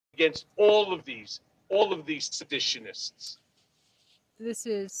against all of these seditionists. This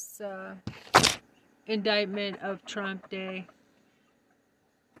is indictment of Trump Day.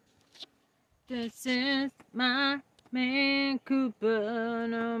 This is my Meaculpa.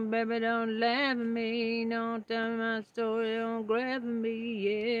 No, baby, don't laugh at me. Don't tell me my story. Don't grab at me,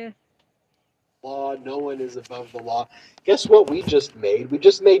 yeah. Law, no one is above the law. Guess what we just made? We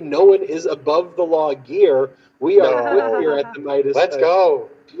just made no one is above the law gear. We are quick here at the Meidastouch. Let's go.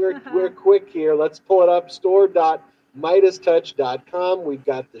 We're quick here. Let's pull it up. Store.meidastouch.com. We've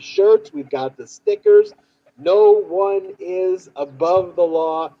got the shirts. We've got the stickers. No one is above the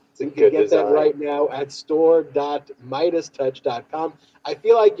law. You can get that right now at store.meidastouch.com. I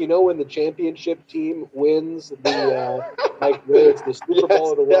feel like, when the championship team wins the whether it's the Super Bowl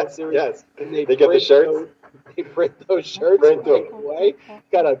or the World Series, and they get the shirts. They print those shirts right away.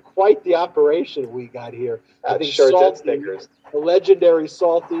 Got quite the operation we got here. I think shirts Salty, and stickers. The legendary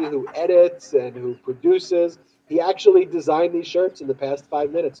Salty, who edits and who produces, he actually designed these shirts in the past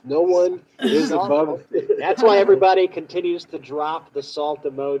 5 minutes. No one is above. That's why everybody continues to drop the salt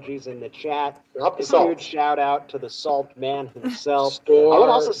emojis in the chat. Drop the A salt. huge shout out to the salt man himself. Store. I would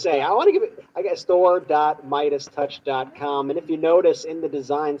also say, I want to give it, store.meidastouch.com. And if you notice in the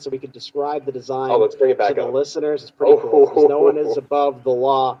design, so we could describe the design let's bring it back to up. the listeners, it's pretty cool. 'Cause no one is above the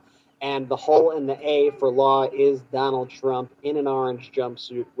law. And the hole in the A for law is Donald Trump in an orange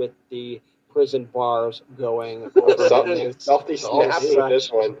jumpsuit with the prison bars going. Salty snapped with this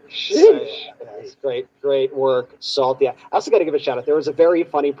one. Yes, great work, Salty. I also got to give a shout out. There was a very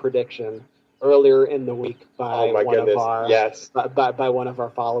funny prediction earlier in the week by one of our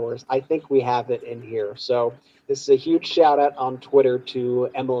followers. I think we have it in here. So this is a huge shout out on Twitter to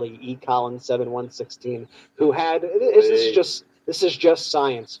Emily E. Collins 7116, who had this is just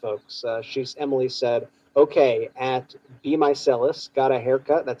science, folks. Emily said, okay, at Be Mycelis, got a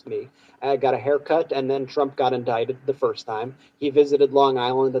haircut. That's me. Got a haircut, and then Trump got indicted the first time. He visited Long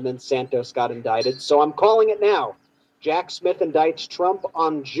Island, and then Santos got indicted. So I'm calling it now. Jack Smith indicts Trump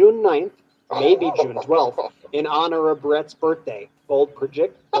on June 9th, maybe June 12th, in honor of Brett's birthday. Bold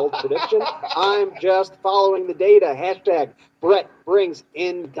prediction. I'm just following the data. Hashtag Brett brings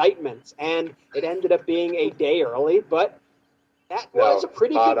indictments. And it ended up being a day early, but that was a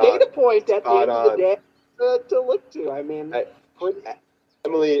pretty good data point at the end of the day to look to. I mean,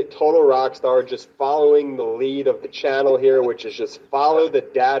 Emily, total rock star, just following the lead of the channel here, which is just follow the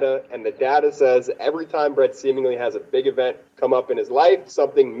data. And the data says every time Brett seemingly has a big event come up in his life,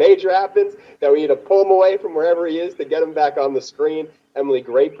 something major happens, that we need to pull him away from wherever he is to get him back on the screen. Emily,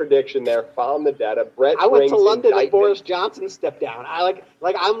 great prediction there. Following the data. Brett I went to London indictment. and Boris Johnson stepped down. I'm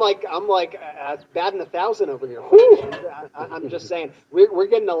batting 1,000 over here. I'm just saying we're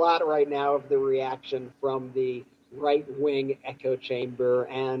getting a lot right now of the reaction from the right-wing echo chamber,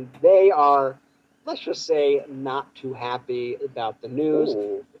 and they are, let's just say, not too happy about the news.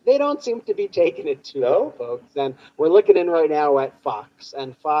 Ooh. They don't seem to be taking it too well, folks. And we're looking in right now at Fox,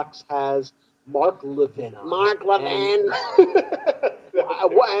 and Fox has Mark Levin on. Mark Levin.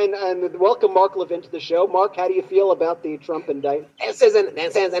 And welcome Mark Levin to the show. Mark, how do you feel about the Trump indictment? This is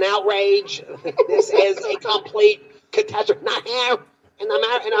an outrage. This is a complete catastrophe. Not here in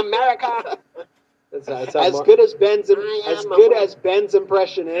America. As good as Ben's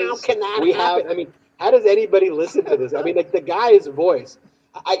impression is, how can that happen? I mean, how does anybody listen to this? I mean, like the guy's voice.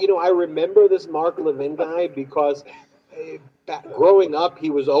 I remember this Mark Levin guy because growing up, he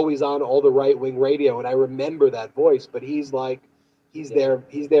was always on all the right-wing radio, and I remember that voice. But he's their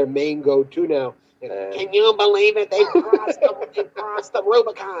main go-to now. Can you believe it? They've crossed the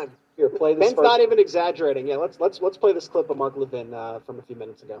Rubicon. Here, play this. Ben's not even exaggerating. Yeah, let's play this clip of Mark Levin from a few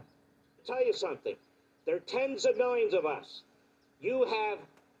minutes ago. Tell you something. There are tens of millions of us. You have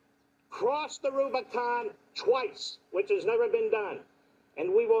crossed the Rubicon twice, which has never been done.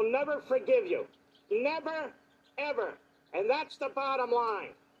 And we will never forgive you. Never, ever. And that's the bottom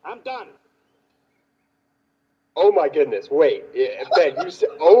line. I'm done. Oh my goodness! Wait, Ben, you said,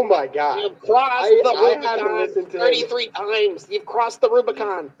 "Oh my God!" You've crossed the Rubicon 33 times. You've crossed the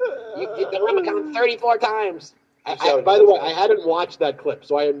Rubicon. The Rubicon 34 times. By the way, I hadn't watched that clip,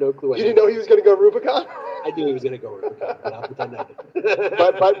 so I had no clue. You didn't know he was going to go Rubicon? I knew he was going to go Rubicon, but I'll pretend I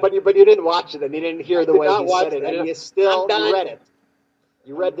didn't. But you didn't watch it, and you didn't hear the way he said it, and you still read it.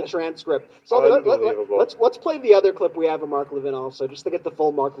 You read the transcript. So let's play the other clip we have of Mark Levin also, just to get the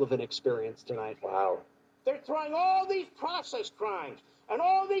full Mark Levin experience tonight. Wow. They're throwing all these process crimes and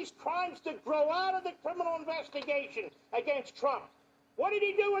all these crimes that grow out of the criminal investigation against Trump. What did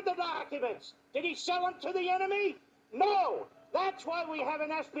he do with the documents? Did he sell them to the enemy? No. That's why we have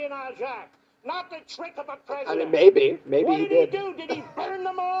an Espionage Act, not the trick of a president. I mean, maybe what he did. What did he do? Did he burn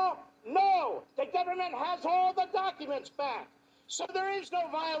them all? government has all the documents back. So there is no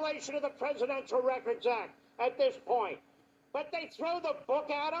violation of the Presidential Records Act at this point. But they throw the book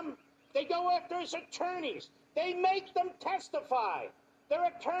at him. They go after his attorneys. They make them testify.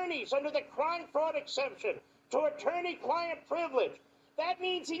 They're attorneys under the crime fraud exception to attorney-client privilege. That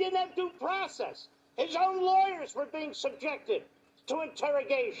means he didn't have due process. His own lawyers were being subjected to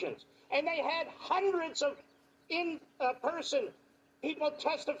interrogations. And they had hundreds of in-person people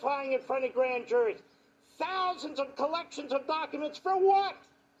testifying in front of grand juries. Thousands of collections of documents for what?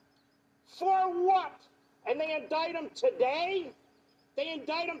 For what? And they indict him today? They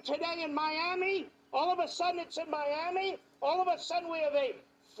indict him today in Miami? All of a sudden it's in Miami? All of a sudden we have a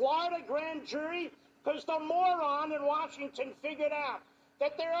Florida grand jury? Because the moron in Washington figured out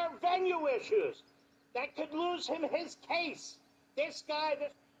that there are venue issues that could lose him his case. This guy...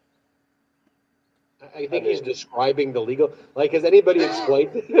 I think he's describing the legal... Like, has anybody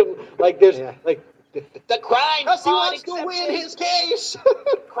explained to him? Like, there's... like. The crime fraud exception. To win his case.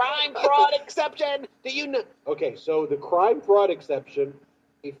 Crime fraud exception. Do you know? Okay, so the crime fraud exception,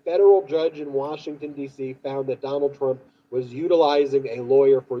 a federal judge in Washington, D.C. found that Donald Trump was utilizing a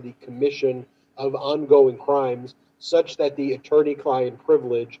lawyer for the commission of ongoing crimes such that the attorney-client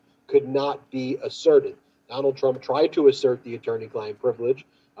privilege could not be asserted. Donald Trump tried to assert the attorney-client privilege,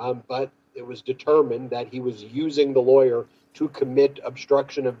 but it was determined that he was using the lawyer to commit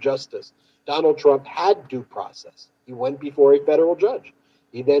obstruction of justice. Donald Trump had due process. He went before a federal judge.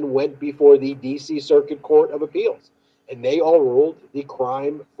 He then went before the D.C. Circuit Court of Appeals, and they all ruled the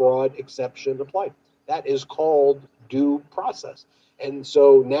crime fraud exception applied. That is called due process. And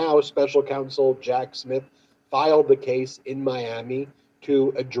so now special counsel Jack Smith filed the case in Miami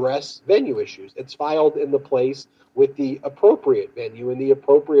to address venue issues. It's filed in the place with the appropriate venue and the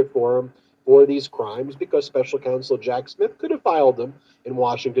appropriate forum for these crimes, because special counsel Jack Smith could have filed them in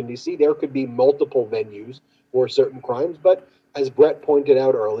Washington, D.C. There could be multiple venues for certain crimes, but as Brett pointed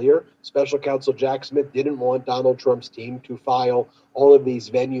out earlier, special counsel Jack Smith didn't want Donald Trump's team to file all of these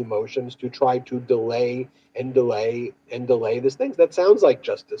venue motions to try to delay this thing. That sounds like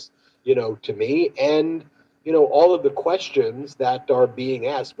justice, to me. And, all of the questions that are being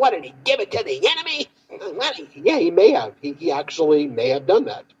asked, what, did he give it to the enemy? Yeah, he may have. He actually may have done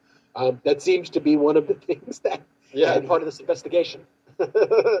that. That seems to be one of the things that part of this investigation.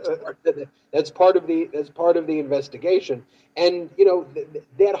 That's part of the investigation. And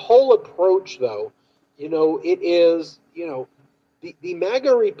that whole approach, though, it is the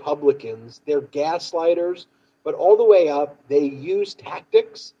MAGA Republicans, they're gaslighters, but all the way up they use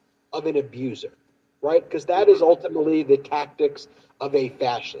tactics of an abuser, right? Because that is ultimately the tactics of a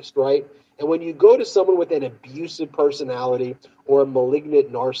fascist, right? And when you go to someone with an abusive personality or a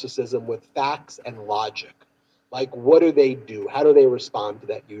malignant narcissism with facts and logic, like, what do they do? How do they respond to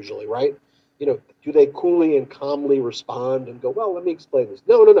that usually, right? Do they coolly and calmly respond and go, well, let me explain this?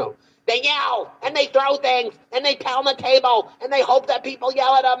 No. They yell, and they throw things, and they pound the table, and they hope that people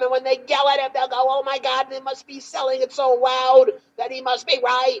yell at them, and when they yell at him, they'll go, oh, my God, they must be selling it so loud that he must be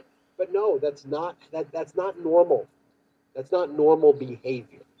right. But no, that's not normal. That's not normal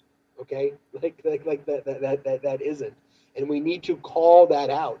behavior. Okay, like that isn't, and we need to call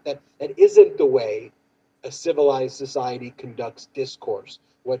that out. That isn't the way a civilized society conducts discourse.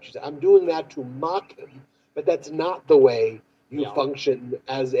 I'm doing that to mock him, but that's not the way you function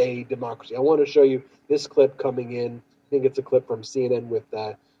as a democracy. I want to show you this clip coming in. I think it's a clip from CNN with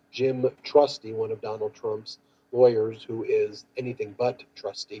Jim Trusty, one of Donald Trump's lawyers, who is anything but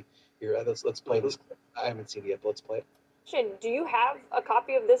trusty. Here, let's play this clip. I haven't seen it yet, but let's play it. Do you have a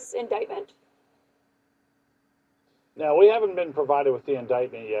copy of this indictment? No, we haven't been provided with the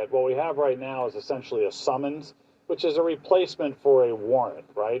indictment yet. What we have right now is essentially a summons, which is a replacement for a warrant,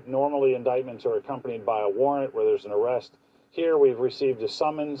 right? Normally, indictments are accompanied by a warrant where there's an arrest. Here, we've received a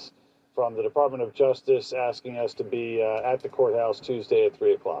summons from the Department of Justice asking us to be at the courthouse Tuesday at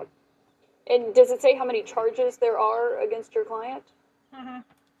 3 o'clock. And does it say how many charges there are against your client? Mm-hmm.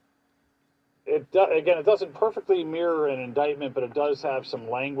 Again, it doesn't perfectly mirror an indictment, but it does have some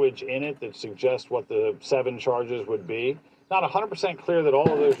language in it that suggests what the 7 charges would be. Not 100% clear that all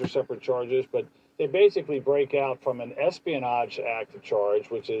of those are separate charges, but they basically break out from an Espionage Act charge,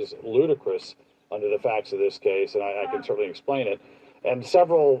 which is ludicrous under the facts of this case, and I can certainly explain it, and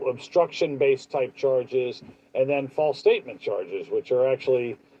several obstruction-based type charges, and then false statement charges, which are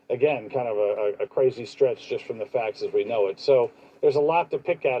actually, again, kind of a crazy stretch just from the facts as we know it. So there's a lot to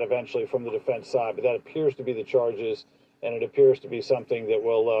pick at eventually from the defense side, but that appears to be the charges, and it appears to be something that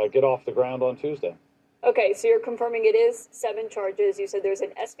will get off the ground on Tuesday. Okay, so you're confirming it is 7 charges. You said there's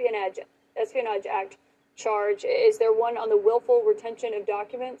an Espionage Act charge. Is there one on the willful retention of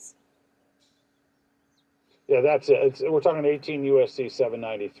documents? Yeah, that's it. We're talking 18 U.S.C.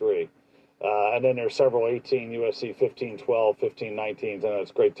 793. And then there's several 18 U.S.C. 1512, 1519. I know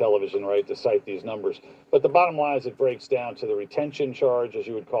it's great television, right, to cite these numbers. But the bottom line is it breaks down to the retention charge, as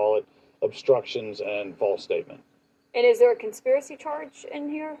you would call it, obstructions, and false statement. And is there a conspiracy charge in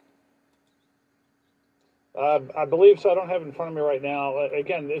here? I believe so. I don't have it in front of me right now.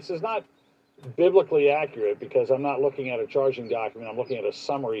 Again, this is not biblically accurate because I'm not looking at a charging document. I'm looking at a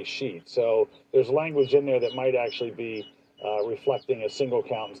summary sheet. So there's language in there that might actually be reflecting a single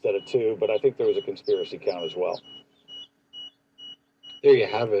count instead of two, but I think there was a conspiracy count as well. There you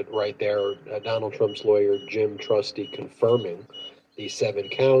have it right there. Donald Trump's lawyer, Jim Trusty, confirming the 7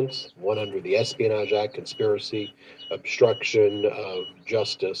 counts, one under the Espionage Act, conspiracy, obstruction of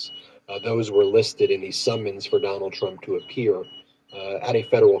justice. Those were listed in the summons for Donald Trump to appear at a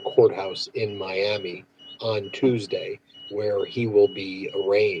federal courthouse in Miami on Tuesday, where he will be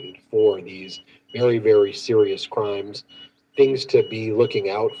arraigned for these very, very serious crimes. Things to be looking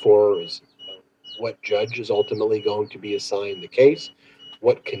out for is what judge is ultimately going to be assigned the case,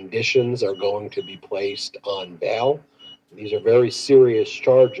 what conditions are going to be placed on bail. These are very serious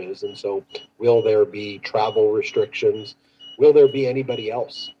charges, and so will there be travel restrictions? Will there be anybody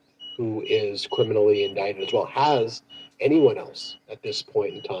else who is criminally indicted as well? Has anyone else at this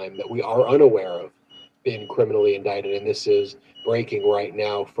point in time that we are unaware of been criminally indicted? And this is breaking right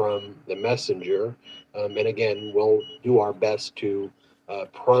now from the Messenger. And again, we'll do our best to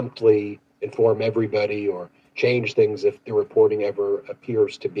promptly inform everybody or change things if the reporting ever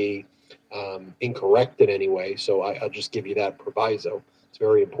appears to be incorrect in any way. So I'll just give you that proviso. It's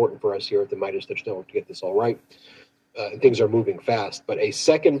very important for us here at the Meidastouch Network to get this all right. And things are moving fast. But a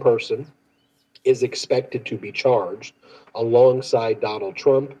second person is expected to be charged alongside Donald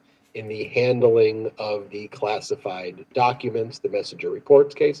Trump in the handling of the classified documents, the Messenger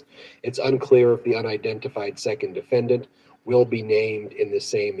Reports case. It's unclear if the unidentified second defendant will be named in the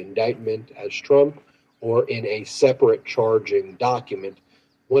same indictment as Trump or in a separate charging document.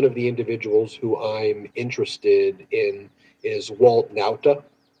 One of the individuals who I'm interested in is Walt Nauta,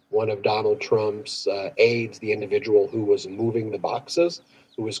 one of Donald Trump's aides, the individual who was moving the boxes,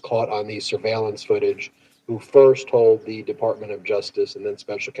 who was caught on the surveillance footage, who first told the Department of Justice and then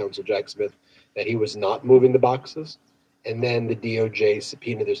Special Counsel Jack Smith that he was not moving the boxes. And then the DOJ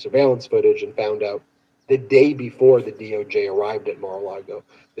subpoenaed the surveillance footage and found out the day before the DOJ arrived at Mar-a-Lago,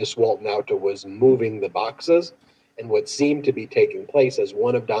 this Walt Nauta was moving the boxes. And what seemed to be taking place as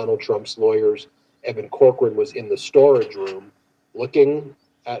one of Donald Trump's lawyers, Evan Corcoran, was in the storage room looking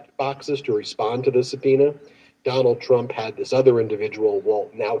at boxes to respond to the subpoena, Donald Trump had this other individual,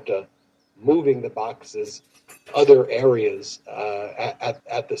 Walt Nauta, moving the boxes other areas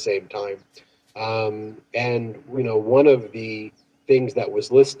at the same time. And, you know, one of the things that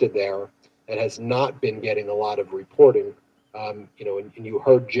was listed there that has not been getting a lot of reporting, you know, and you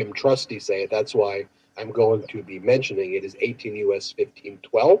heard Jim Trusty say it, that's why I'm going to be mentioning it, is 18 U.S.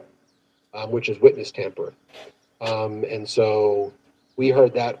 1512, which is witness tampering. And so we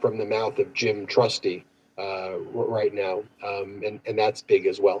heard that from the mouth of Jim Trusty right now, and that's big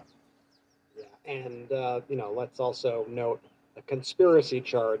as well. Yeah, and, you know, let's also note a conspiracy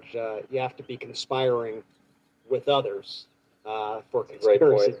charge. You have to be conspiring with others for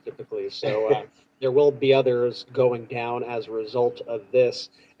conspiracy typically. So there will be others going down as a result of this.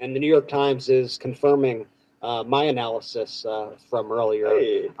 And the New York Times is confirming my analysis from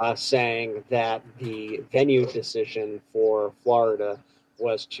earlier, saying that the venue decision for Florida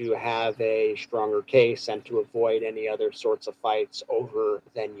was to have a stronger case and to avoid any other sorts of fights over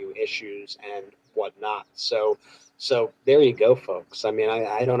venue issues and whatnot. So there you go, folks. I mean,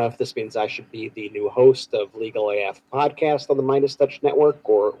 I don't know if this means I should be the new host of Legal AF podcast on the Meidastouch Network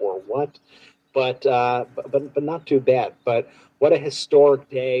or what, but not too bad. But what a historic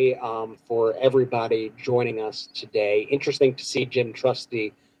day for everybody joining us today. Interesting to see Jim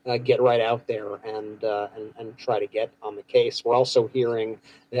Trusty get right out there and try to get on the case. We're also hearing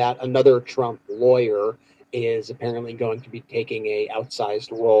that another Trump lawyer is apparently going to be taking a outsized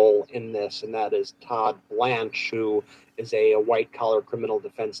role in this, and that is Todd Blanche, who is a white-collar criminal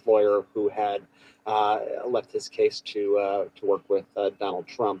defense lawyer who had left his case to work with Donald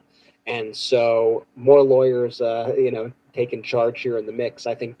Trump. And so more lawyers, you know, taking charge here in the mix.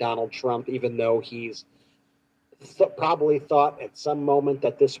 I think Donald Trump, even though he's probably thought at some moment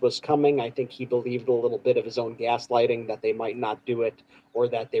that this was coming, I think he believed a little bit of his own gaslighting that they might not do it or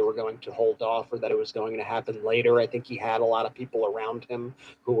that they were going to hold off or that it was going to happen later. I think he had a lot of people around him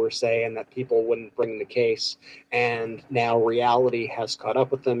who were saying that people wouldn't bring the case, and now reality has caught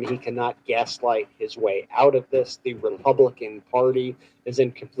up with him. He cannot gaslight his way out of this. The Republican Party is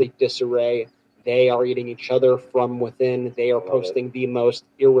in complete disarray. They are eating each other from within. They are posting the most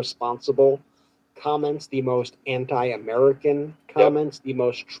irresponsible comments, the most anti-American comments, the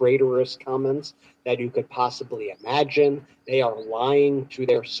most traitorous comments that you could possibly imagine. They are lying to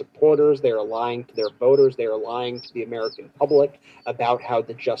their supporters. They are lying to their voters. They are lying to the American public about how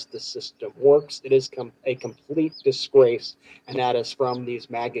the justice system works. It is a complete disgrace, and that is from these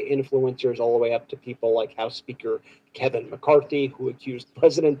MAGA influencers all the way up to people like House Speaker Kevin McCarthy, who accused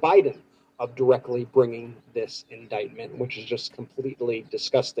President Biden of directly bringing this indictment, which is just completely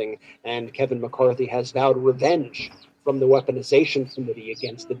disgusting. And Kevin McCarthy has vowed revenge from the Weaponization Committee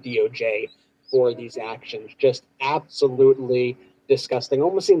against the DOJ for these actions. Just absolutely disgusting.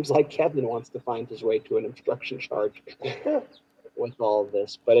 Almost seems like Kevin wants to find his way to an obstruction charge with all of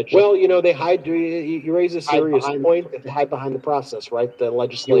this. But it's well, they hide. You raise a serious point. They hide behind the process, right? The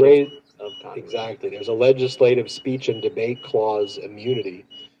legislative. Exactly. There's a legislative speech and debate clause immunity.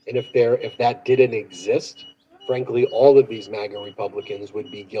 And if that didn't exist, frankly, all of these MAGA Republicans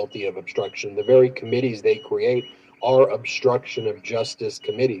would be guilty of obstruction. The very committees they create are obstruction of justice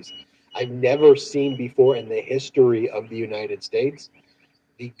committees. I've never seen before in the history of the United States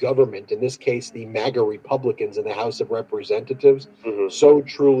the government, in this case the MAGA Republicans in the House of Representatives, so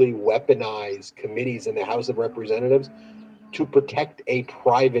truly weaponize committees in the House of Representatives to protect a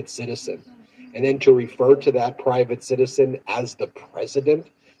private citizen. And then to refer to that private citizen as the president,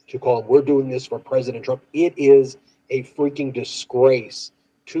 to call him, we're doing this for President Trump. It is a freaking disgrace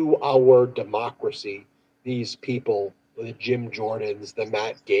to our democracy. These people, the Jim Jordans, the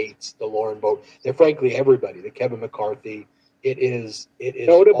Matt Gaetz, the Lauren Boebert, they're frankly everybody, the Kevin McCarthy. It is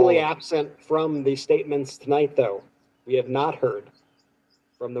notably absent from the statements tonight, though. We have not heard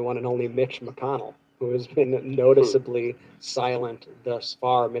from the one and only Mitch McConnell, who has been noticeably silent thus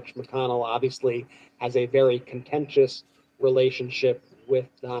far. Mitch McConnell obviously has a very contentious relationship with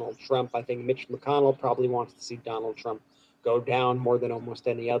Donald Trump. I think Mitch McConnell probably wants to see Donald Trump go down more than almost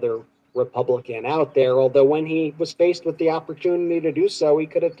any other Republican out there, although when he was faced with the opportunity to do so, he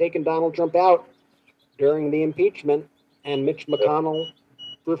could have taken Donald Trump out during the impeachment, and Mitch McConnell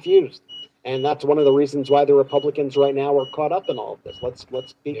refused. And that's one of the reasons why the Republicans right now are caught up in all of this.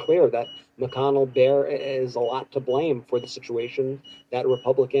 Let's be clear that McConnell is a lot to blame for the situation that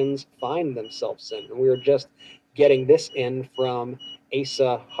Republicans find themselves in. And we are just getting this in from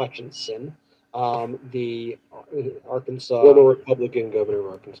Asa Hutchinson, the Arkansas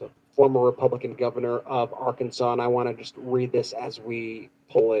former Republican governor of Arkansas, and I want to just read this as we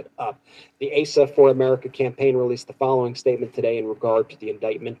pull it up. The ASA for America campaign released the following statement today in regard to the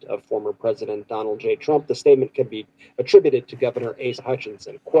indictment of former President Donald J. Trump. The statement can be attributed to Governor Asa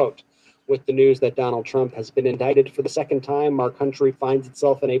Hutchinson. Quote, with the news that Donald Trump has been indicted for the second time, our country finds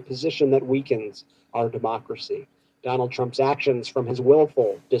itself in a position that weakens our democracy. Donald Trump's actions, from his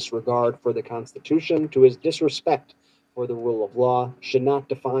willful disregard for the Constitution to his disrespect for the rule of law, should not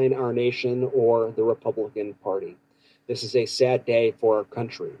define our nation or the Republican Party. This is a sad day for our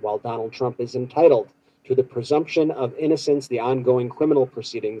country. While Donald Trump is entitled to the presumption of innocence, the ongoing criminal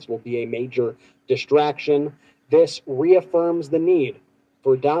proceedings will be a major distraction. This reaffirms the need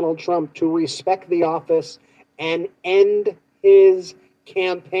for Donald Trump to respect the office and end his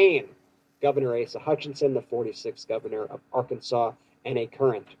campaign. Governor Asa Hutchinson, the 46th governor of Arkansas, and a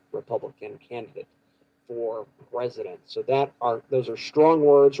current Republican candidate for president. So those are strong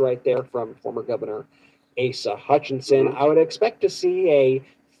words right there from former Governor Asa Hutchinson. I would expect to see a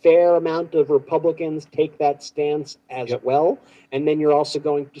fair amount of Republicans take that stance as well. And then you're also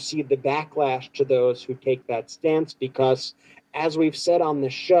going to see the backlash to those who take that stance because, as we've said on the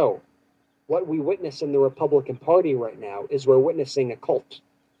show, what we witness in the Republican Party right now is we're witnessing a cult.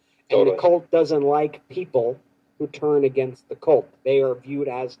 And the cult doesn't like people who turn against the cult. They are viewed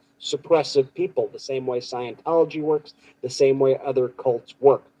as suppressive people, the same way Scientology works, the same way other cults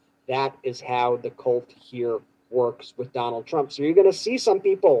work. That is how the cult here works with Donald Trump. So you're going to see some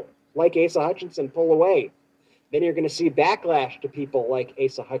people like Asa Hutchinson pull away. Then you're going to see backlash to people like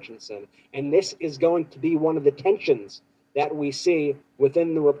Asa Hutchinson. And this is going to be one of the tensions that we see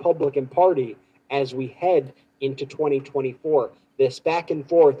within the Republican Party as we head into 2024. This back and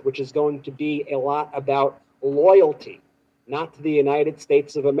forth, which is going to be a lot about loyalty, not to the United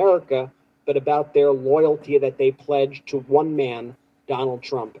States of America, but about their loyalty that they pledge to one man, Donald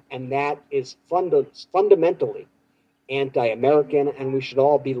Trump. And that is fundamentally anti-American, and we should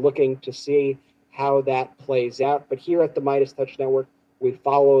all be looking to see how that plays out. But here at the Meidastouch Network, we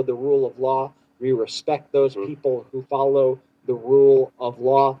follow the rule of law. We respect those people who follow the rule of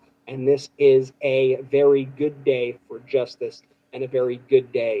law. And this is a very good day for justice and a very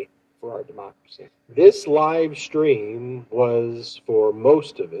good day for our democracy. This live stream was, for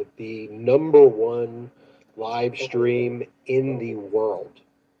most of it, the #1 live stream in the world.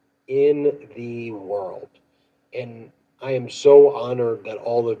 In the world. And I am so honored that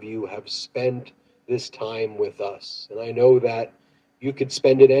all of you have spent this time with us. And I know that you could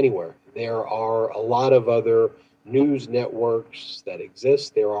spend it anywhere. There are a lot of other news networks that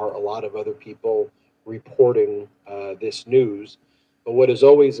exist. There are a lot of other people reporting this news. But what is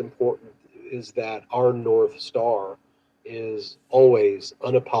always important is that our North Star is always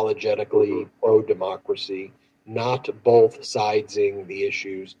unapologetically pro-democracy, not both sidesing the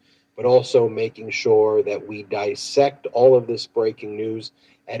issues, but also making sure that we dissect all of this breaking news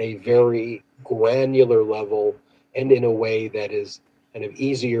at a very granular level and in a way that is kind of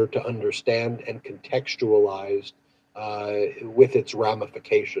easier to understand and contextualized with its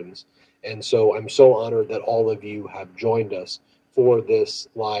ramifications. And so I'm so honored that all of you have joined us for this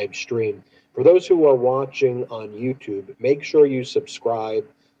live stream. For those who are watching on YouTube, make sure you subscribe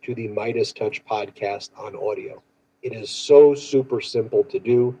to the Meidastouch podcast on audio. It is so super simple to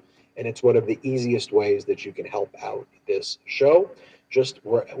do, and it's one of the easiest ways that you can help out this show. Just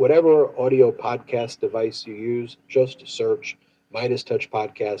whatever audio podcast device you use, just search Meidastouch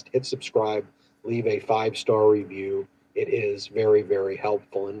podcast, hit subscribe, leave a 5-star review. It is very, very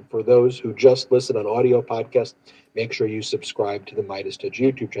helpful. And for those who just listen on audio podcast, make sure you subscribe to the Meidastouch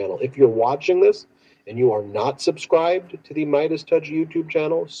YouTube channel. If you're watching this and you are not subscribed to the Meidastouch YouTube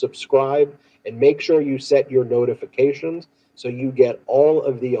channel, subscribe and make sure you set your notifications so you get all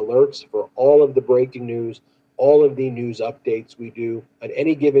of the alerts for all of the breaking news, all of the news updates we do. On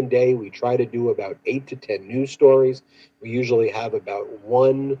any given day, we try to do about 8 to 10 news stories. We usually have about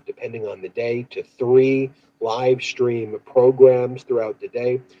 1, depending on the day, to 3 live stream programs throughout the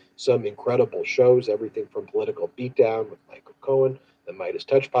day. Some incredible shows, everything from Political Beatdown with Michael Cohen, the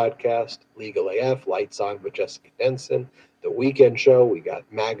Meidastouch podcast, Legal AF, Lights On with Jessica Denson, The Weekend Show, we got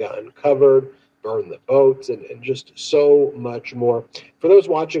MAGA Uncovered, Burn the Boats, and just so much more. For those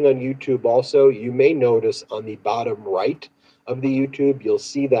watching on YouTube also, you may notice on the bottom right of the YouTube, you'll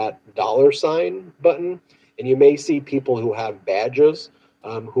see that $ button, and you may see people who have badges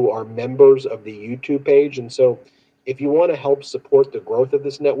who are members of the YouTube page. And so if you want to help support the growth of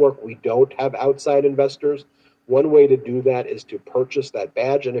this network, we don't have outside investors. One way to do that is to purchase that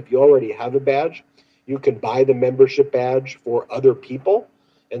badge. And if you already have a badge, you can buy the membership badge for other people.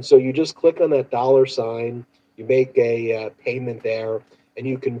 And so you just click on that $, you make a payment there, and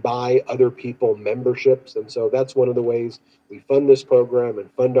you can buy other people memberships. And so that's one of the ways we fund this program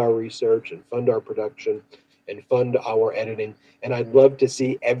and fund our research and fund our production and fund our editing. And I'd love to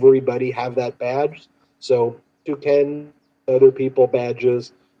see everybody have that badge. So to Ken, other people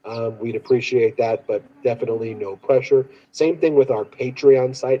badges, we'd appreciate that, but definitely no pressure. Same thing with our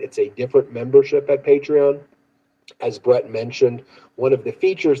Patreon site. It's a different membership at Patreon. As Brett mentioned, one of the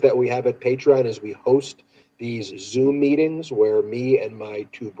features that we have at Patreon is we host these Zoom meetings where me and my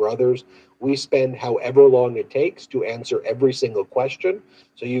 2 brothers, we spend however long it takes to answer every single question.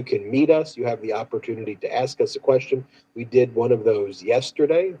 So you can meet us. You have the opportunity to ask us a question. We did one of those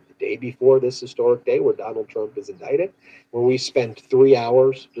yesterday, the day before this historic day where Donald Trump is indicted, where we spent 3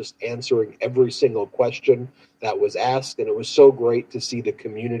 hours just answering every single question that was asked. And it was so great to see the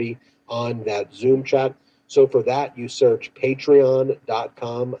community on that Zoom chat. So for that, you search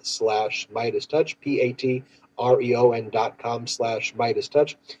patreon.com/Meidastouch, patreon.com/Meidastouch,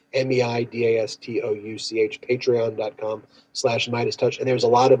 Meidastouch, patreon.com/Meidastouch. And there's a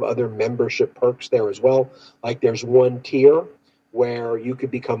lot of other membership perks there as well. Like there's one tier where you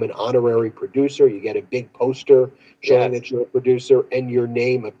could become an honorary producer. You get a big poster showing that you're a producer, and your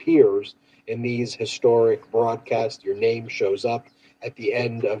name appears in these historic broadcasts. Your name shows up at the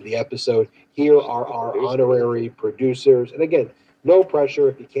end of the episode. Here are our honorary producers. And again, no pressure.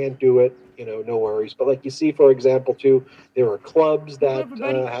 If you can't do it, no worries. But like you see, for example, too, there are clubs that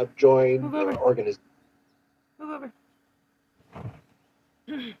have joined. There are organizations. Move over.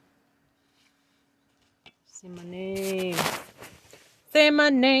 Say my name. Say my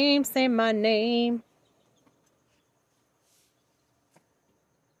name. Say my name.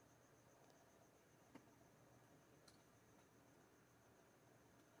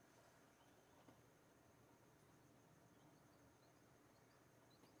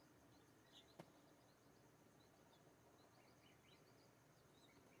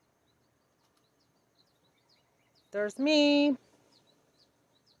 There's me.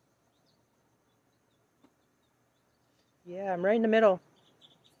 Yeah, I'm right in the middle.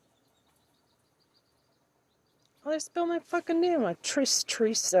 Oh, I spelled my fucking name. Like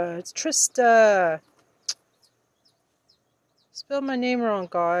Trista. It's Trista. Spelled my name wrong,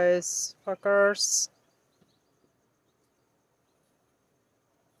 guys. Fuckers.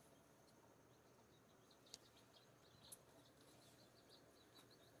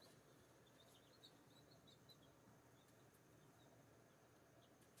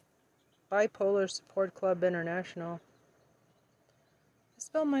 Bipolar Support Club International. I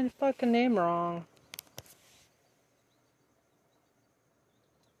spelled my fucking name wrong.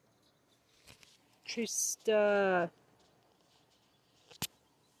 Trista.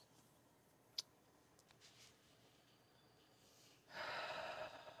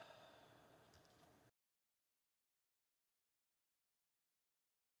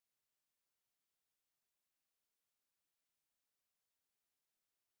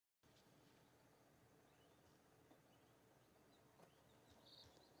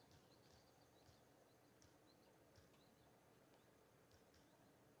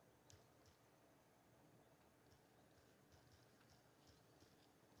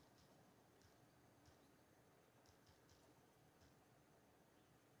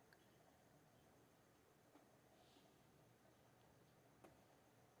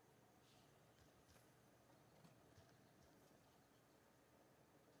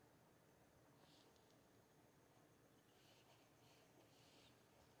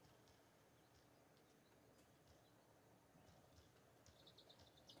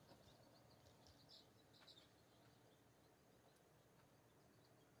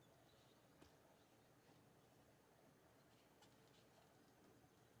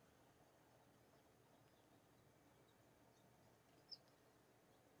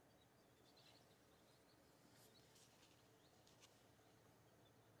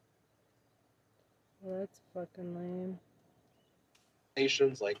 Well, that's fucking lame.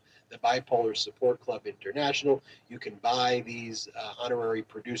 Like the Bipolar Support Club International. You can buy these honorary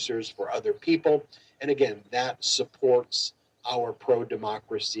producers for other people. And again, that supports our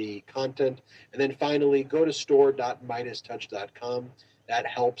pro-democracy content. And then finally, go to store.meidastouch.com. That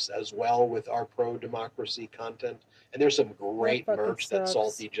helps as well with our pro-democracy content. And there's some great merch that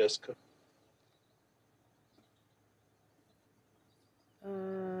Salty just cooked.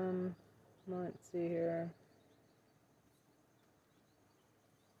 Let's see here.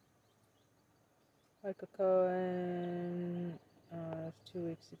 Michael Cohen, that was 2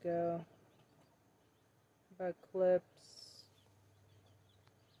 weeks ago. About clips,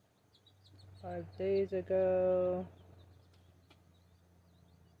 5 days ago.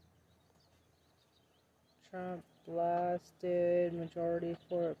 Trump blasted, majority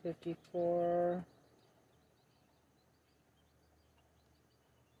for at 54.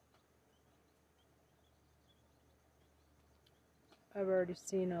 I've already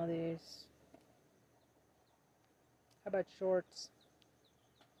seen all these. How about shorts?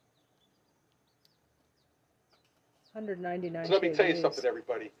 199. So let me tell you something,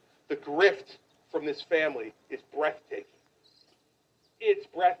 everybody. The grift from this family is breathtaking. It's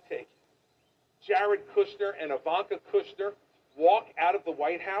breathtaking. Jared Kushner and Ivanka Kushner walk out of the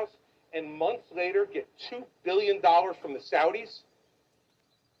White House and months later get $2 billion from the Saudis.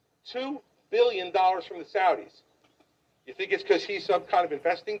 $2 billion from the Saudis. You think it's because he's some kind of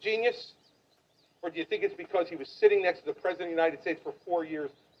investing genius? Or do you think it's because he was sitting next to the President of the United States for 4 years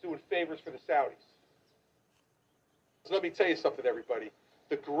doing favors for the Saudis? So let me tell you something, everybody.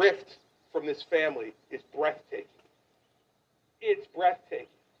 The grift from this family is breathtaking. It's breathtaking.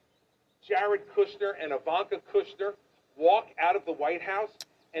 Jared Kushner and Ivanka Kushner walk out of the White House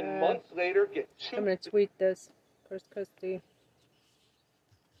and months later get I'm going to tweet this. Chris Christie.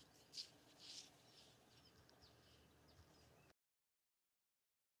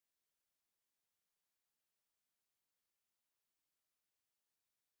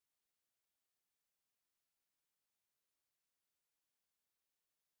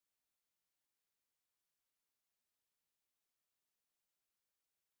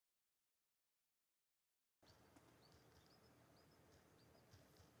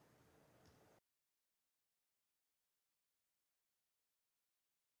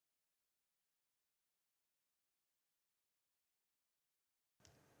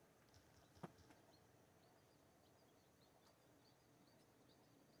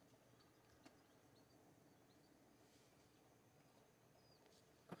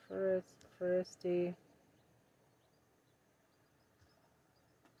 Christie. Is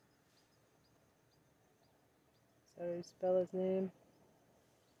that how you spell his name?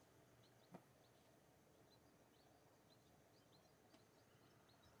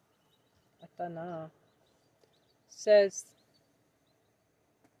 I don't know. Says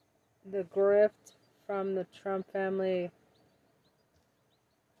the grift from the Trump family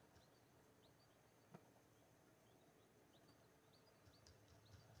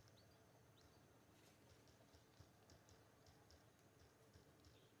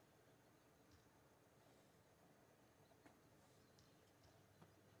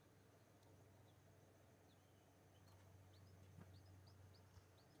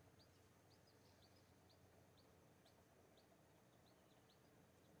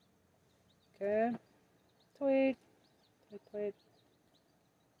Okay. Tweet. Tweet.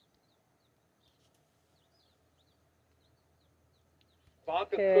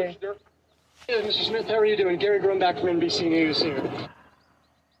 Ivanka Kushner. Hey, Mr. Smith, how are you doing? Gary Grumbach from NBC News here.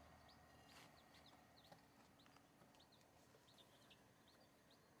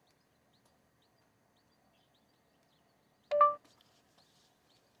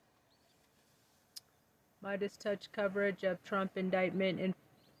 Meidastouch coverage of Trump indictment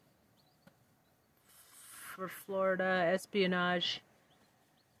for Florida espionage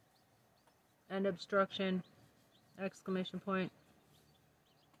and obstruction! Exclamation point.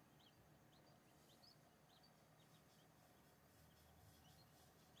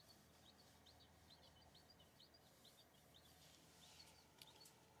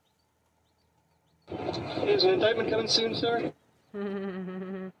 Is an indictment coming soon, sir?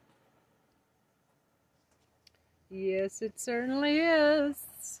 Yes, it certainly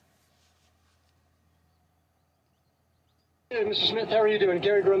is. Hey, Mr. Smith, how are you doing?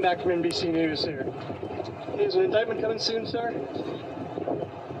 Gary Grumbach from NBC News here. Is an indictment coming soon, sir?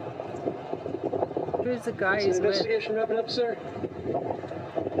 Who's the guy he's with? Is the investigation wrapping up, sir?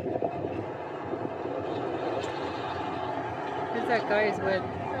 Who's that guy he's with?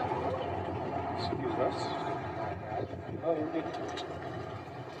 Excuse us.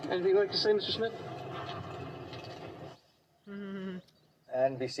 Anything you'd like to say, Mr. Smith?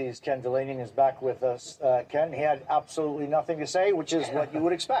 NBC's Ken Delaney is back with us. Ken, he had absolutely nothing to say, which is what you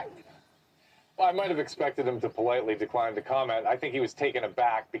would expect. Well, I might have expected him to politely decline to comment. I think he was taken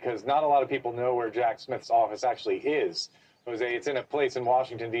aback because not a lot of people know where Jack Smith's office actually is. Jose, it's in a place in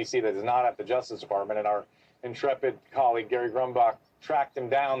Washington, D.C. that is not at the Justice Department, and our intrepid colleague, Gary Grumbach, tracked him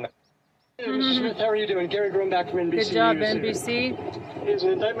down. Hey, Mr. Smith, how are you doing? Gary Grumbach from NBC News. Good job, News NBC. Here. Is an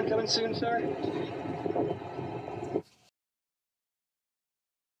indictment coming soon, sir?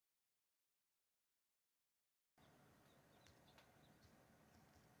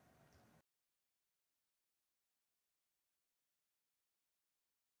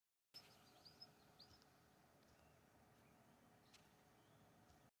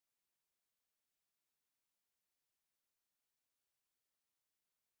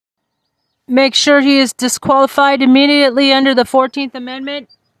 Make sure he is disqualified immediately under the 14th Amendment.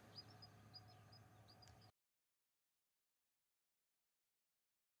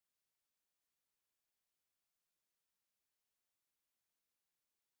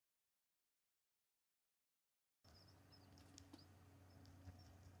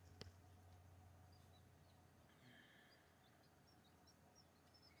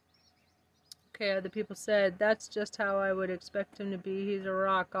 Okay, other people said, that's just how I would expect him to be. He's a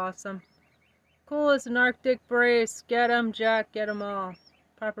rock. Awesome. Cool as an Arctic brace. Get him, Jack. Get them all.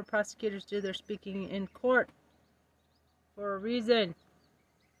 Proper prosecutors do their speaking in court for a reason.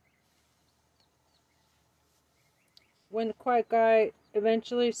 When the quiet guy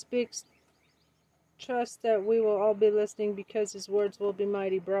eventually speaks, trust that we will all be listening because his words will be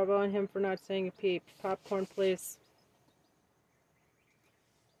mighty. Bravo on him for not saying a peep. Popcorn, please.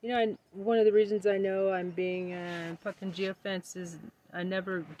 You know, one of the reasons I know I'm being fucking geofenced is I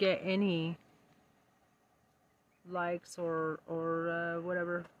never get any likes or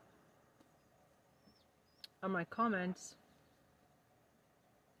whatever on my comments.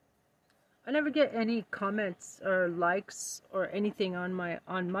 I never get any comments or likes or anything on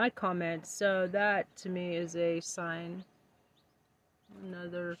my comments, so that to me is a sign,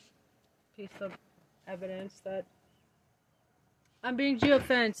 another piece of evidence that I'm being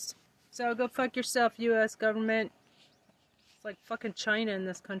geofenced. So go fuck yourself, U.S. government. It's like fucking China in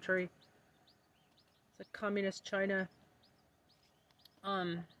this country. It's like communist China.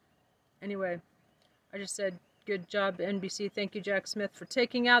 Anyway, I just said, good job, NBC. Thank you, Jack Smith, for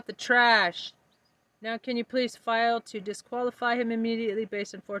taking out the trash. Now, can you please file to disqualify him immediately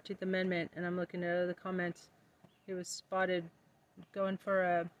based on 14th Amendment? And I'm looking at other comments. He was spotted going for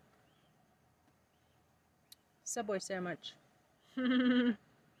a Subway sandwich. Let's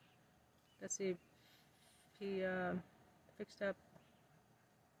see if he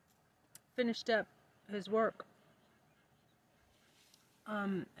finished up his work.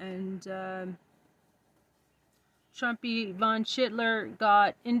 Trumpy Von Schittler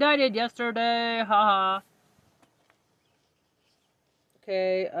got indicted yesterday. Haha.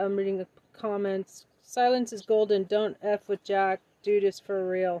 Okay, I'm reading the comments. Silence is golden. Don't F with Jack. Dude is for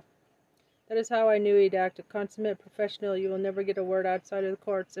real. That is how I knew he'd act. A consummate professional. You will never get a word outside of the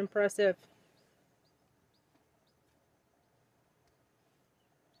courts. Impressive.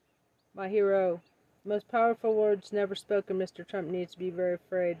 My hero. Most powerful words never spoken. Mr. Trump needs to be very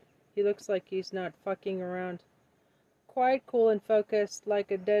afraid. He looks like he's not fucking around. Quite cool and focused,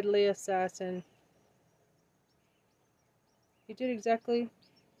 like a deadly assassin. He did exactly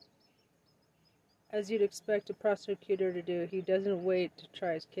as you'd expect a prosecutor to do. He doesn't wait to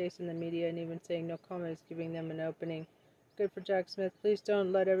try his case in the media, and even saying no comment is giving them an opening. Good for Jack Smith. Please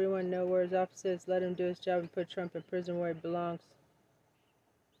don't let everyone know where his office is. Let him do his job and put Trump in prison where he belongs.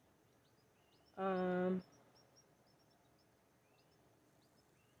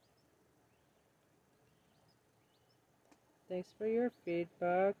 Thanks for your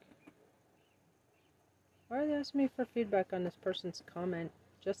feedback. Why are they asking me for feedback on this person's comment?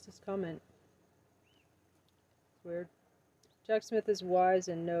 Just his comment. Weird. Jack Smith is wise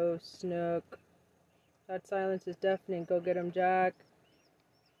and no snook. That silence is deafening. Go get him, Jack.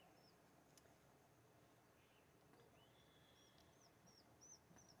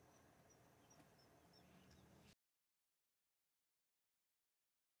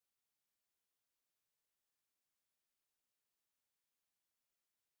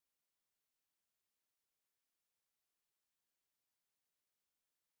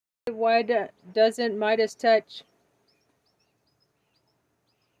 Why doesn't Meidastouch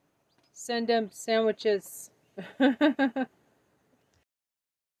send him sandwiches?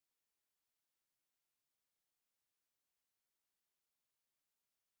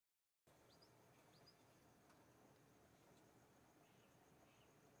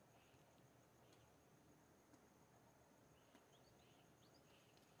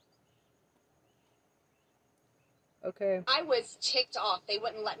 Okay. I was ticked off. They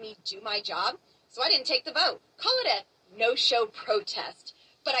wouldn't let me do my job, so I didn't take the vote. Call it a no-show protest.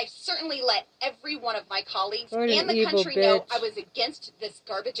 But I certainly let every one of my colleagues and the country know I was against this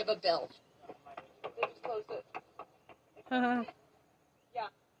garbage of a bill. They just closed it. Yeah.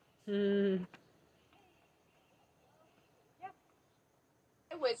 Yeah.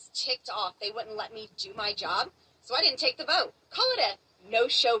 I was ticked off. They wouldn't let me do my job, so I didn't take the vote. Call it a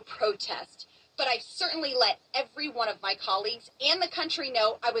no-show protest. But I certainly let every one of my colleagues and the country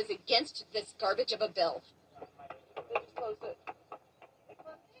know I was against this garbage of a bill. They just closed it. They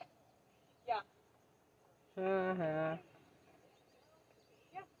closed it? Yeah.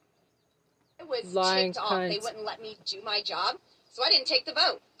 Yeah. I was ticked off. They wouldn't let me do my job, so I didn't take the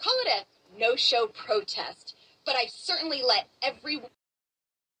vote. Call it a no-show protest. But I certainly let every...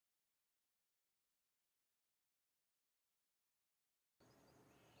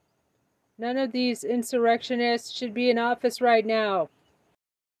 None of these insurrectionists should be in office right now.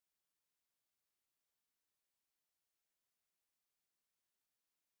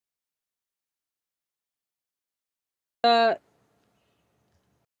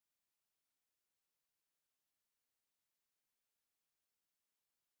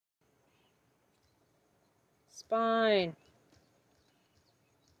 Spine.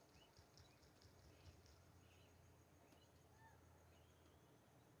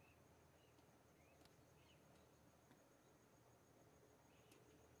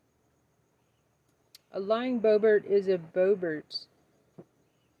 A lying Boebert is a Boebert.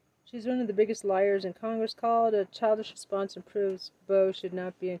 She's one of the biggest liars in Congress. Called a childish response and proves Bo should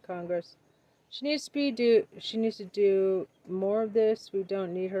not be in Congress. She needs to do more of this. We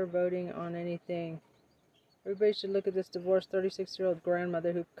don't need her voting on anything. Everybody should look at this divorced 36-year-old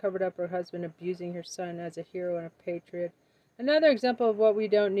grandmother who covered up her husband abusing her son as a hero and a patriot. Another example of what we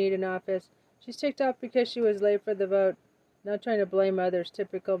don't need in office. She's ticked off because she was late for the vote. Not trying to blame others.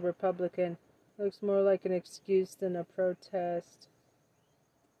 Typical Republican. Looks more like an excuse than a protest.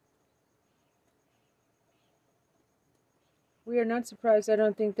 We are not surprised. I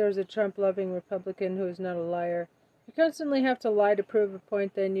don't think there's a Trump-loving Republican who is not a liar. You constantly have to lie to prove a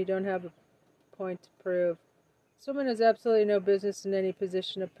point, then you don't have a point to prove. This woman has absolutely no business in any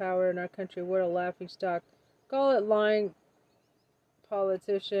position of power in our country. What a laughingstock. Call it lying,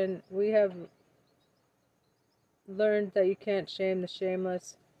 politician. We have learned that you can't shame the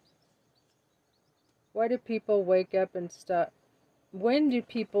shameless. Why do people wake up and stop? When do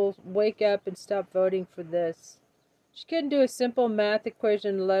people wake up and stop voting for this? She couldn't do a simple math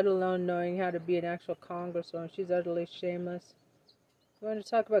equation, let alone knowing how to be an actual congresswoman. She's utterly shameless. You want to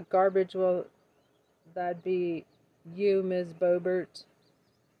talk about garbage? Well, that'd be you, Ms. Boebert.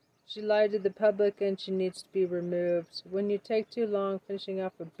 She lied to the public and she needs to be removed. When you take too long finishing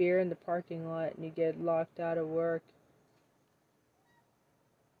off a beer in the parking lot and you get locked out of work.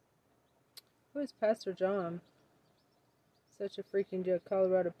 Who is Pastor John? Such a freaking joke.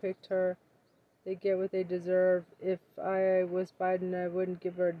 Colorado picked her. They get what they deserve. If I was Biden, I wouldn't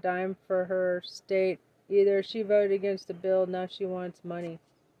give her a dime for her state either. She voted against the bill. Now she wants money.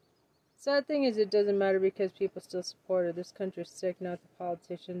 Sad thing is it doesn't matter because people still support her. This country's sick, not the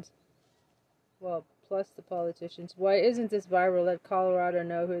politicians. Well, plus the politicians. Why isn't this viral? Let Colorado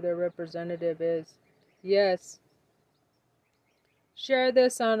know who their representative is. Yes. Share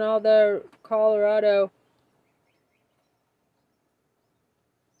this on all the Colorado.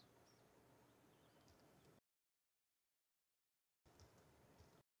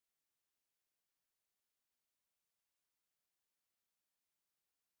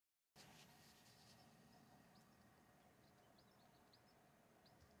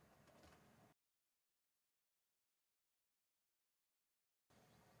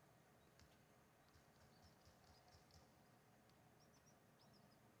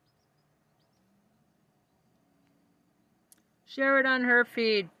 Share it on her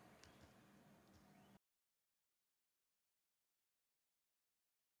feed.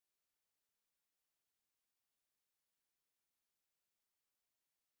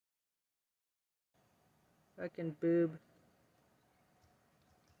 Fucking boob.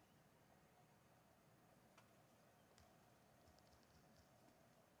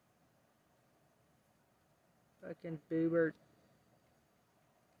 Fucking boobert.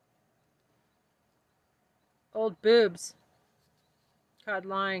 Old boobs. Caught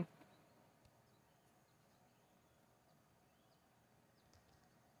lying.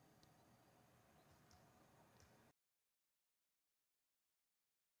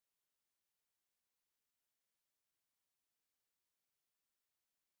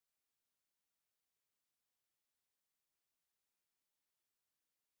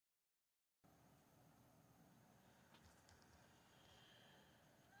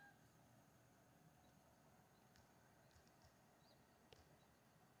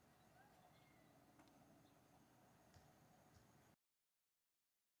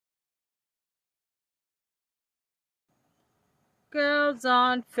 Girls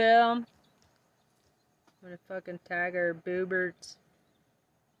on film. I'm gonna fucking tag her booberts.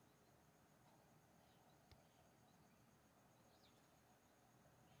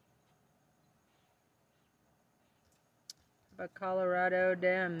 About Colorado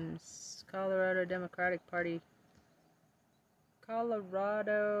Dems. Colorado Democratic Party.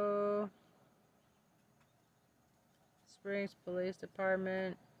 Colorado Springs Police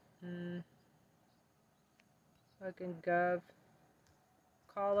Department. Fucking Gov.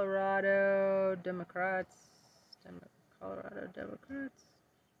 Colorado Democrats. Colorado Democrats.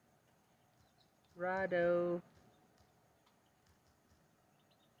 Rado.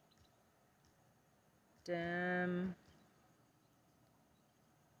 Dems.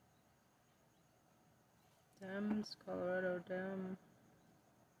 Colorado Dem.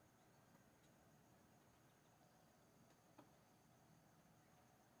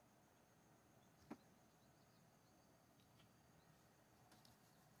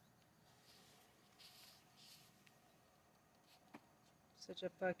 Such a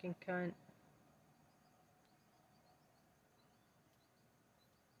fucking cunt.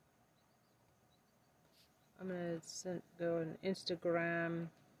 I'm gonna go on Instagram.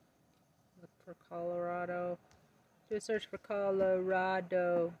 Look for Colorado. Do a search for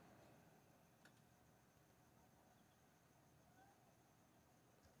Colorado.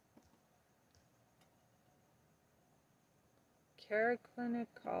 Care Clinic,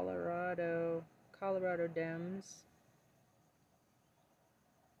 Colorado. Colorado Dems.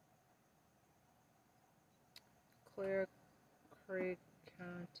 Clear Creek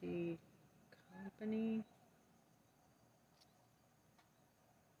County Company.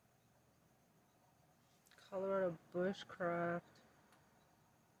 Colorado Bushcraft.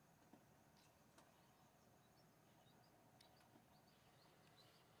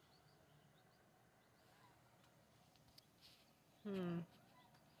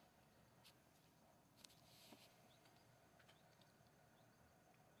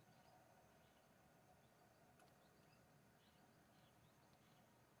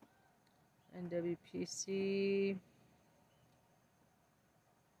 NWPC.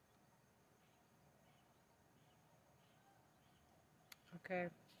 Okay,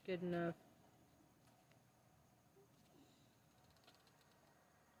 good enough.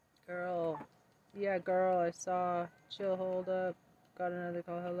 Girl. Yeah, girl, I saw. Chill, hold up. Got another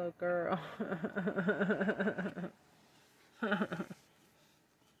call. Hello, girl.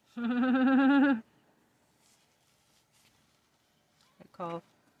 I call.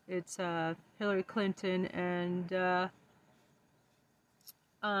 It's Hillary Clinton and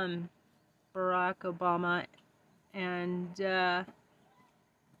Barack Obama and Joe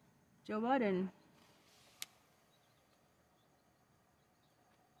Biden.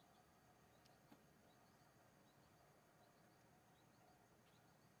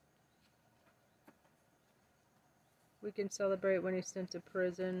 We can celebrate when he's sent to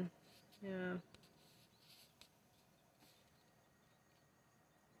prison. Yeah.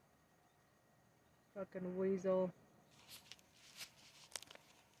 Fucking weasel.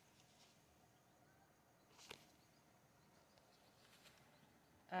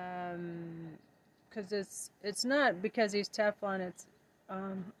 Because it's not because he's Teflon, it's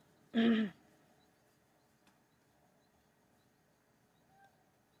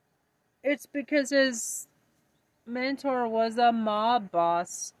it's because his mentor was a mob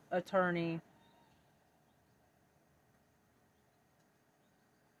boss attorney.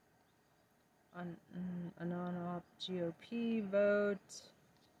 A non-op GOP vote. Let's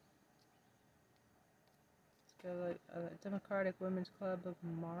go like Democratic Women's Club of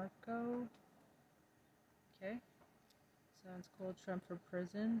Marco. Okay. Sounds cool. Trump for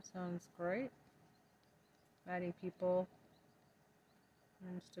prison. Sounds great. Adding people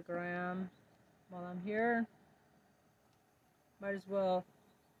on Instagram while I'm here. Might as well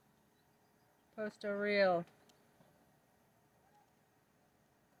post a reel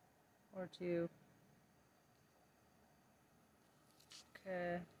or two.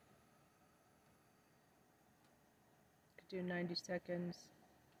 Okay. Could do 90 seconds.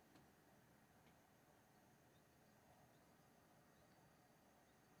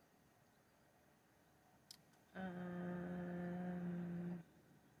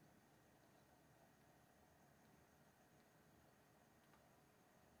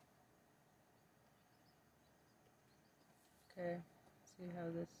 Okay, see how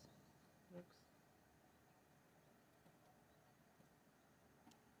this looks.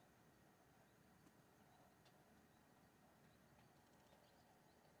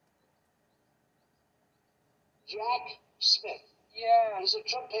 Jack Smith. Yeah. He's a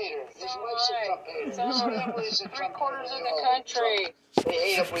Trump hater. His So wife's a Trump hater. So His family's a Trump hater. 3/4 of the country. They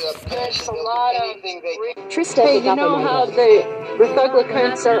hate him with a passion. There's a They'll lot do of anything they can. Hey, you know how the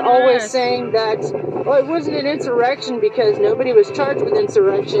Republicans are always saying that, oh, it wasn't an insurrection because nobody was charged with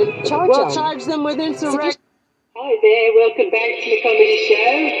insurrection. Charge them with insurrection. Hi there, welcome back to the comedy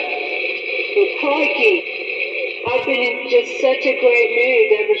show. Well, crikey, I've been in just such a great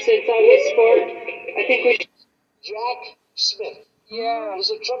mood ever since I was sparked. I think we Jack Smith. Yeah. He's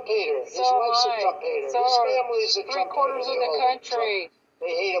a Trump hater. His So wife's am a I. Trump hater. So His are family's a Trump hater. 3/4 of the country.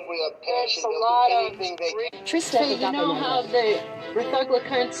 They hate him with a passion. There's a They'll lot do of anything they can. Hey, you know how the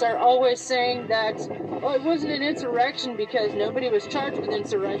Republicans are always saying that, oh, it wasn't an insurrection because nobody was charged with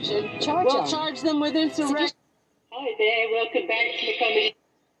insurrection. Charge them with insurrection. Hi there, welcome back to the comedy.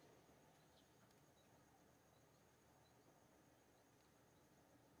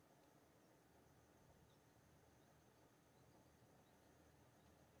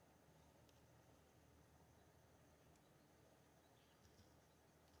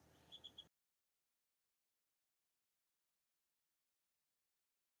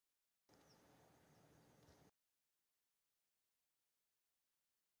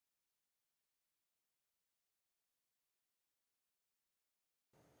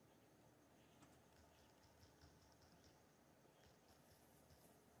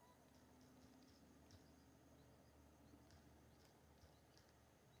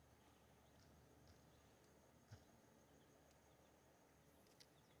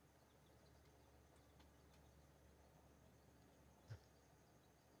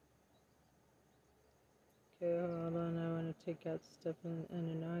 Okay, hold on. I want to take out stuff in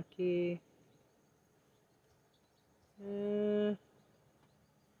Anunnaki.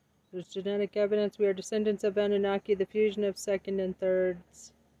 There's genetic evidence we are descendants of Anunnaki, the fusion of second and third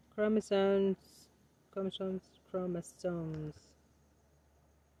chromosomes.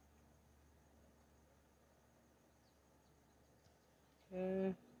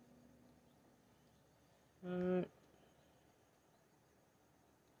 Okay. Alright.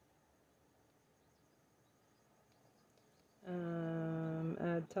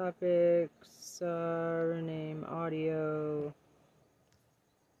 Add topics, rename audio.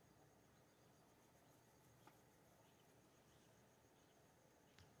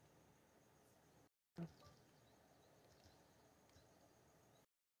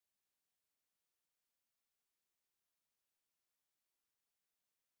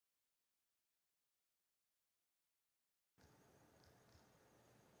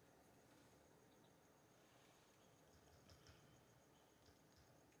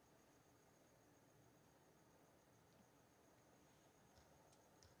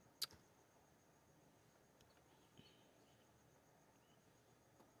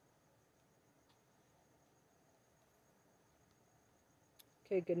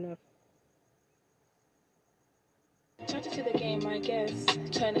 Okay, good enough. Charge to the game, I guess.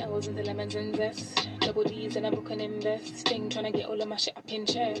 Turn L's into lemons and zest. Double D's and a book and investing. Trying to get all of my shit up in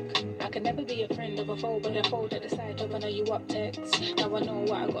check. I can never be a friend of a foe, but a foe that decide to know you up text. Now I know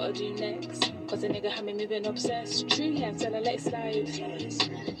what I gotta do next. Cause a nigga had me moving obsessed. True, yeah, tell her let it slide.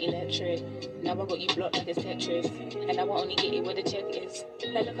 Electric. Now I got you blocked like it's Tetris. And I will only get it where the check is.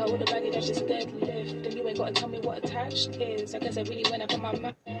 Like look at all the baggage that's just deadlift. And you ain't gotta tell me what attached is. I guess I really went up on my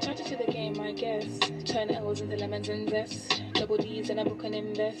map. Charge to the game, I guess. Turn L's into lemons and zest. Double D's and a book and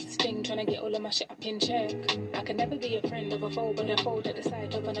investing. Trying to get all of my shit up in check. I can never be a friend of a foe, but a foe that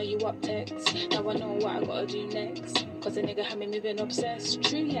decide to know you up text. Now I know what I gotta do next. Cause a nigga had me moving obsessed.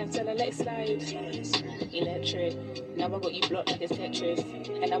 True, yeah, tell her let it slide. Electric. Now I got you blocked like it's Tetris.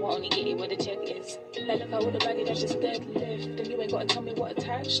 And I will only get it where the check is. Like look at all the baggage that's just deadlift. And you ain't gotta tell me what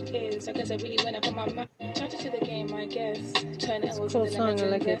attached is. I guess I really went up on my map. Charge to the game, I guess. Turn L's cool into song, lemons I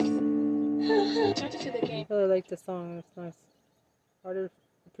and like it. zest. Charge to the game. I really like the song, it's nice. Art of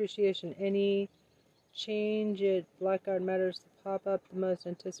appreciation. Any change at Blackout Matters to pop up. The most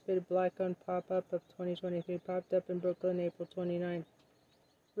anticipated black-owned pop-up of 2023 popped up in Brooklyn, April 29th.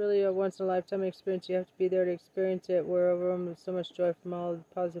 Really a once-in-a-lifetime experience. You have to be there to experience it. We're overwhelmed with so much joy from all the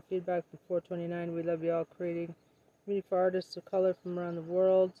positive feedback from 429. We love you all, creating community for artists of color from around the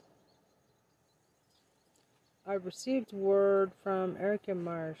world. I've received word from Erica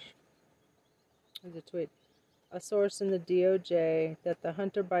Marsh. There's a tweet. A source in the DOJ that the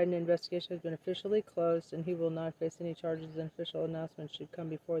Hunter Biden investigation has been officially closed and he will not face any charges. An official announcement should come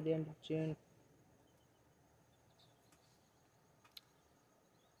before the end of June.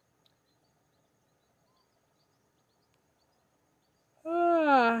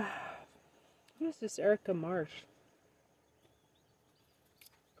 Who's this Erica Marsh?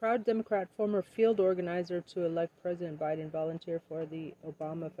 Proud Democrat, former field organizer to elect President Biden, volunteer for the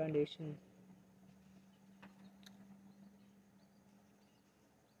Obama Foundation.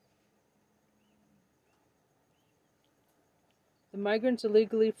 The migrants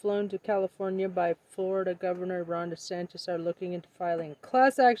illegally flown to California by Florida Governor Ron DeSantis are looking into filing a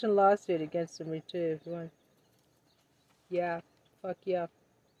class action lawsuit against them too. If you want. Yeah, fuck yeah.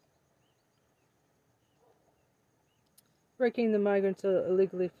 Breaking the migrants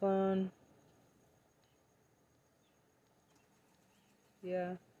illegally flown.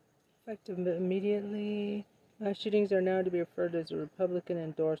 Yeah. Effective immediately. Mass shootings are now to be referred to as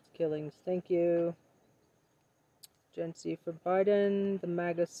Republican-endorsed killings. Thank you. Gen C for Biden, the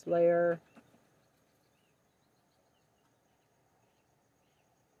MAGA slayer.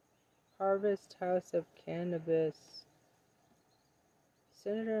 Harvest House of Cannabis.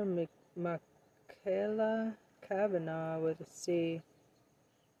 Senator Meaculpa Kavanaugh with a C.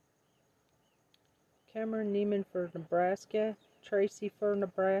 Cameron Neiman for Nebraska. Tracy for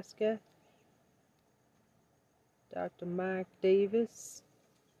Nebraska. Dr. Mike Davis,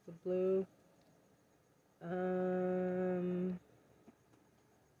 the blue.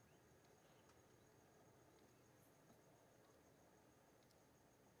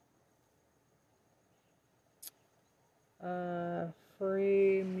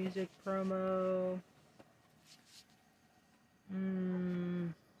 Free music promo.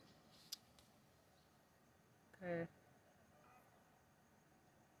 Okay.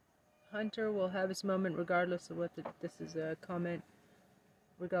 Hunter will have his moment regardless of what this is a comment.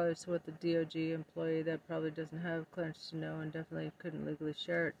 Regardless of what the DOJ employee that probably doesn't have clearance to know and definitely couldn't legally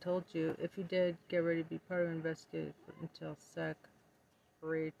share it told you. If you did, get ready to be part of an investigation until SEC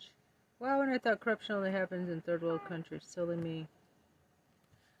breach. Wow, and I thought corruption only happens in third world countries. Silly me.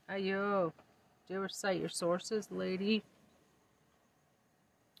 Ayo, do you ever cite your sources, lady?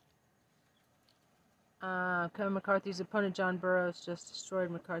 Kevin McCarthy's opponent John Burroughs just destroyed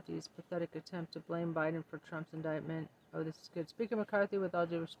McCarthy's pathetic attempt to blame Biden for Trump's indictment. Oh, this is good. Speaker McCarthy, with all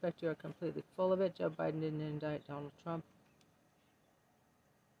due respect, you are completely full of it. Joe Biden didn't indict Donald Trump.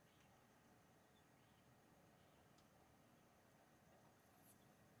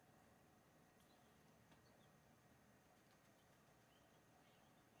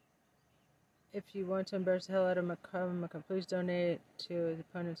 If you want to embarrass the hell out of McCarthy, please donate to his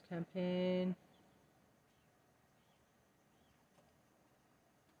opponent's campaign.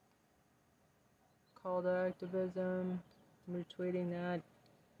 Call to activism. I'm retweeting that.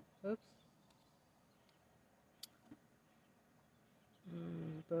 Oops.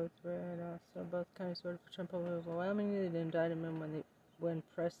 Both read also. Both kind of voted for Trump overwhelmingly. They indicted him when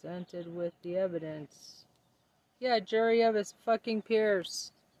presented with the evidence. Yeah, jury of his fucking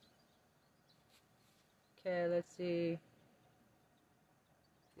peers. Okay, let's see.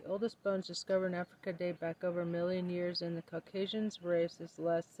 The oldest bones discovered in Africa date back over 1 million years, and the Caucasian's race is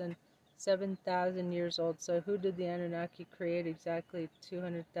less than 7,000 years old. So who did the Anunnaki create exactly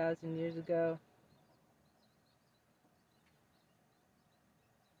 200,000 years ago?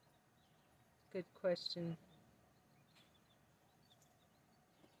 Good question.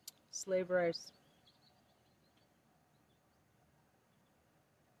 Slave race.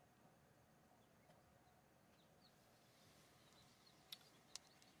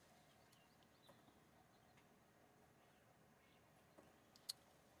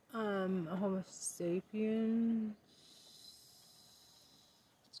 Homo sapiens.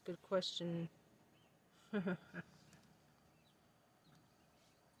 It's a good question. So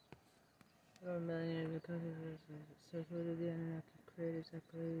who did the Anunnaki create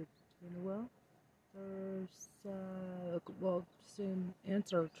exactly? Well, there's well, same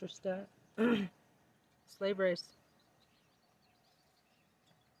answer, Tristat. Slave race.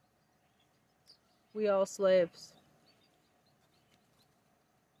 We all slaves.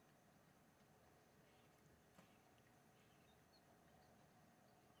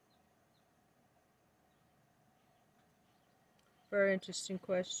 Very interesting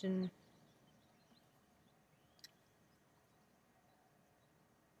question.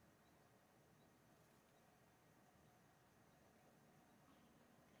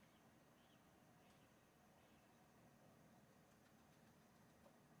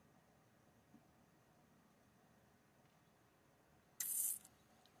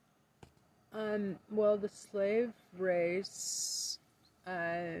 Well, the slave race,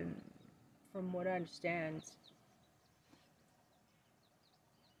 from what I understand,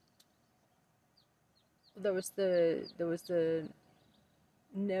 there was the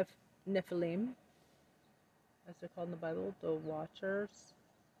Nephilim, as they're called in the Bible, the Watchers.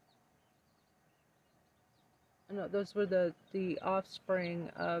 No, those were the offspring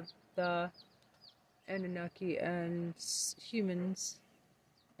of the Anunnaki and humans.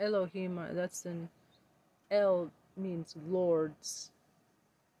 Elohim, that's an El means lords.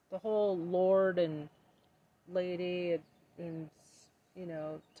 The whole lord and lady and you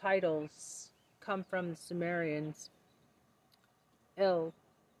know, titles come from the Sumerians. El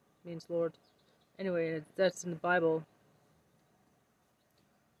means lord. Anyway, that's in the Bible.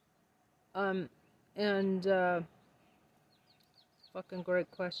 And fucking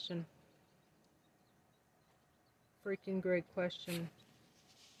great question. Freaking great question.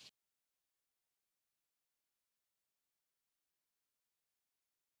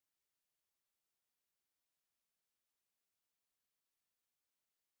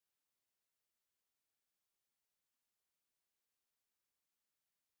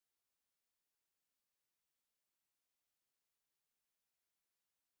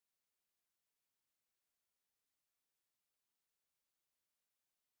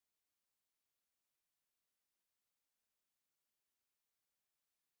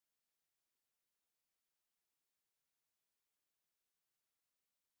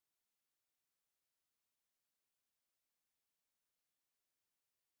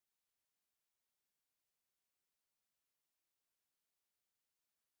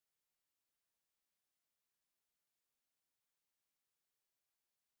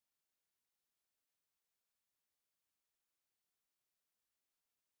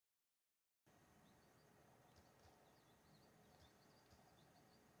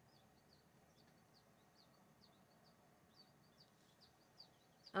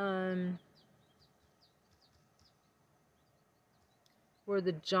 Were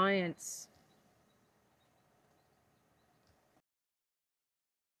the giants.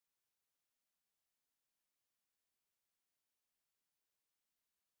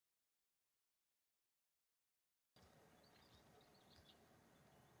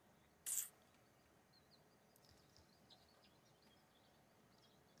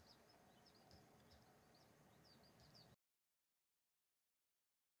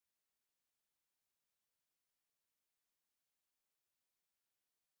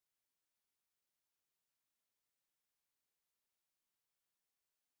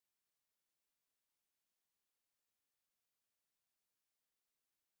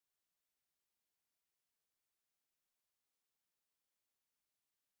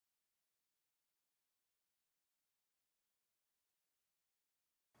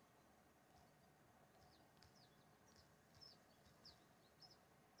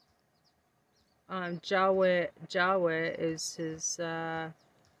 Jawa is his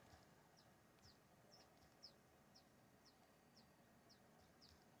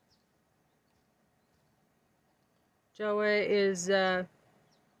Jawa is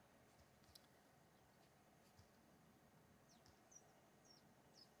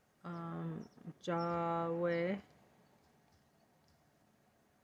Jawa